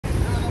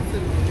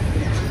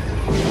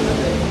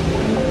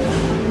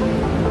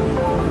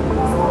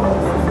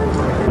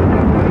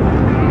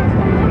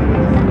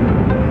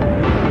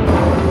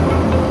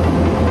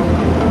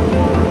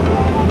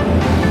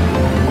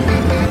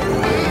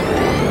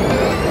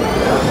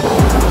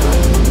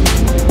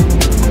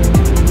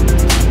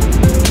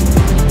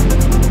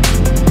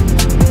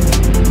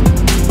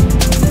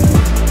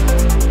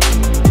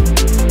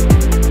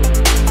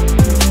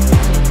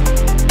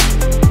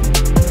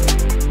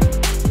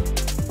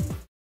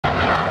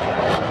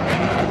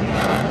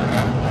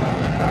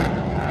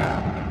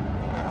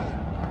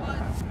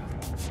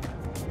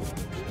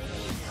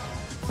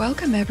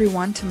Welcome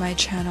everyone to my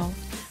channel.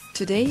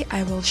 Today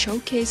I will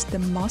showcase the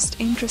most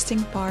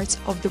interesting parts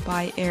of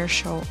Dubai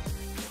Airshow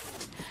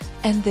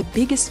and the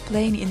biggest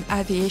plane in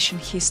aviation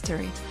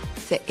history,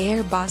 the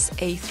Airbus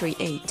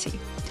A380.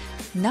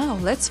 Now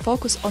let's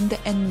focus on the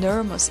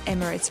enormous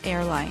Emirates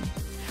airline.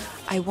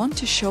 I want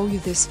to show you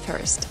this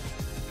first.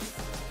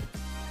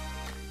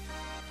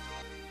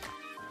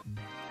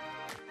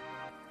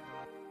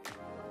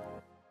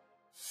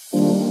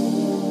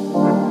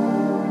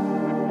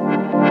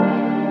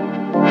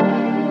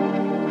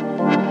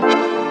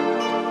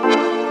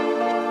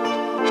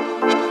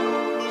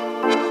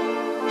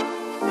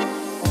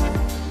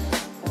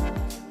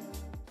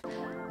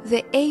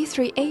 The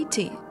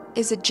A380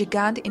 is a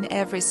gigant in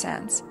every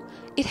sense.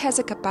 It has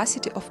a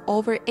capacity of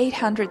over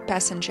 800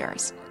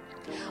 passengers.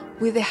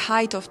 With a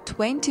height of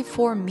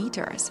 24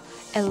 meters,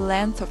 a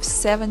length of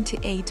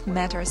 78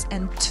 meters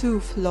and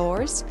 2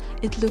 floors,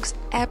 it looks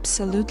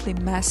absolutely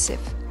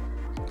massive.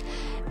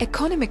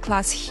 Economy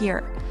class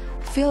here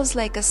feels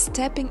like a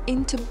stepping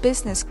into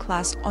business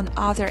class on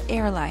other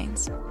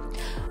airlines.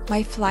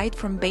 My flight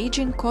from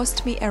Beijing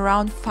cost me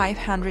around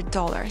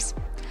 $500.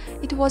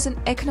 It was an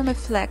economy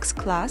flex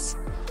class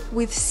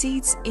with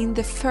seats in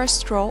the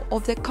first row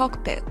of the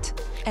cockpit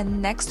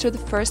and next to the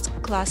first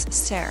class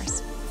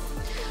stairs.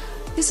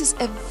 This is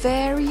a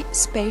very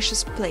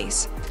spacious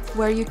place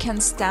where you can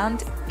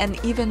stand and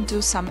even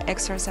do some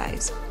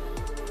exercise.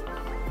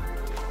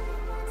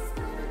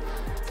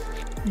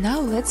 Now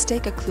let's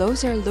take a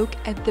closer look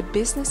at the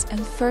business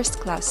and first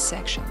class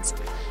sections.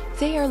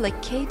 They are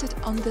located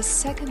on the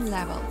second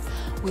level,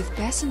 with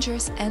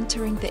passengers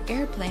entering the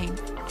airplane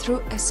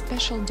through a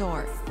special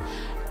door.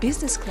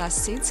 Business class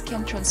seats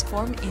can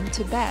transform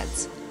into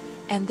beds,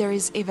 and there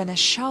is even a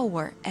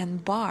shower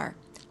and bar.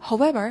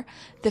 However,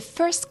 the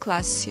first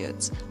class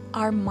suites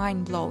are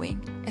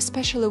mind-blowing,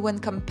 especially when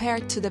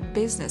compared to the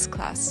business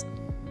class.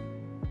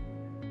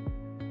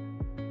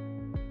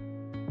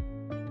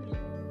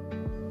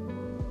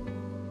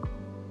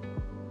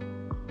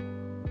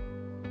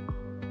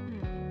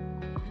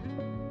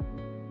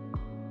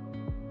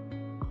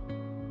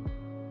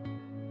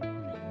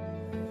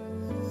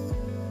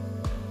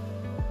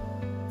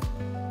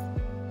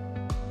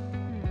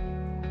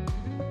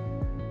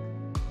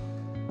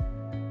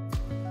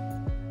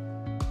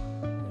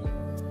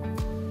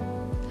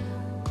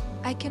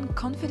 I can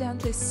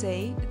confidently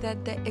say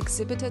that the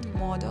exhibited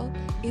model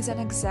is an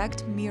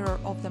exact mirror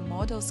of the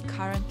models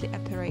currently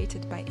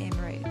operated by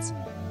Emirates.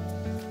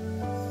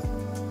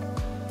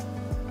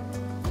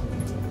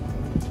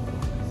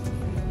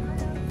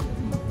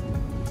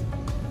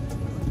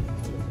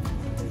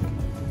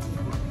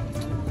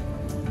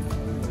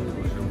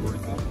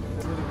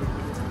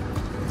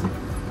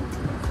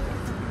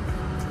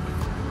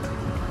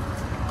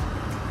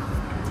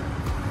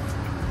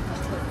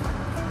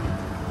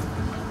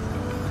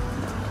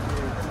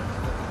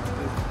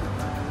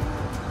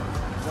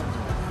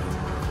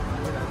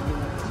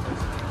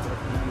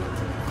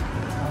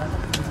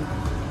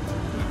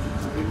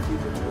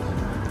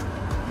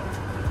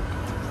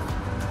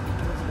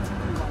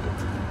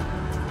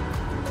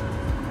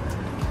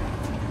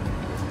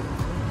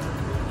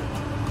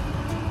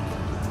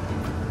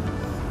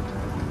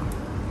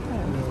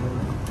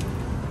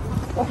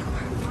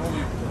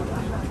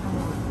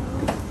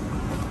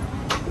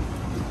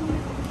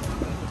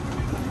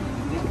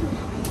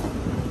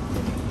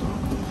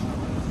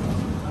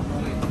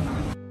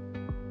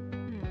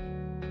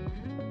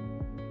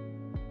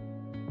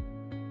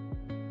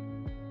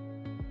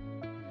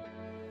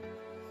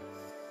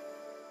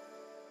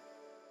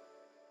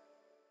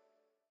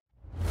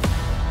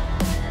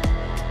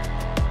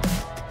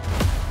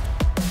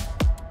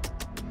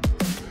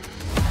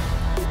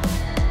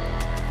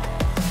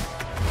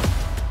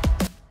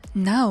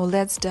 Now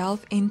let's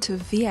delve into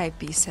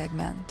VIP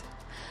segment.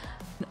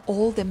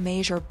 All the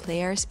major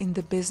players in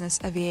the business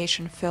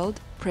aviation field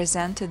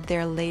presented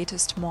their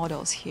latest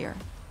models here.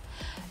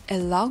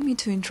 Allow me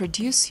to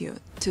introduce you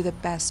to the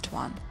best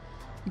one,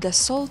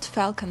 Dassault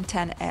Falcon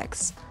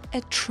 10X,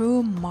 a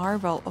true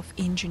marvel of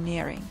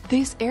engineering.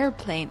 This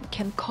airplane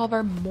can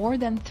cover more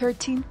than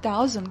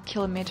 13,000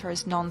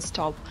 kilometers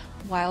non-stop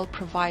while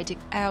providing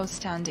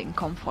outstanding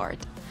comfort.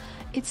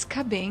 Its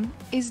cabin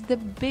is the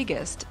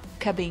biggest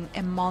cabin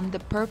among the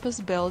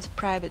purpose-built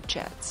private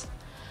jets.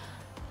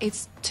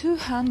 It's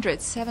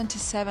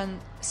 277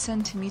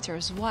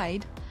 centimeters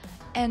wide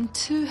and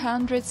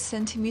 200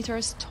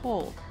 centimeters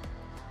tall.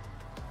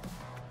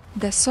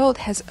 Dassault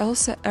has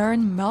also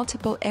earned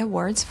multiple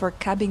awards for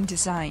cabin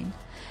design,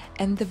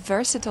 and the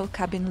versatile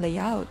cabin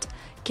layout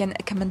can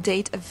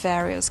accommodate a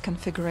various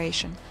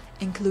configuration,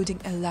 including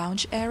a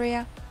lounge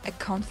area, a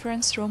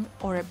conference room,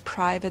 or a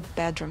private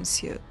bedroom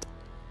suite.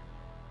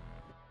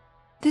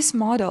 This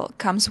model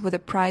comes with a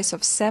price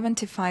of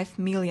 $75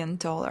 million.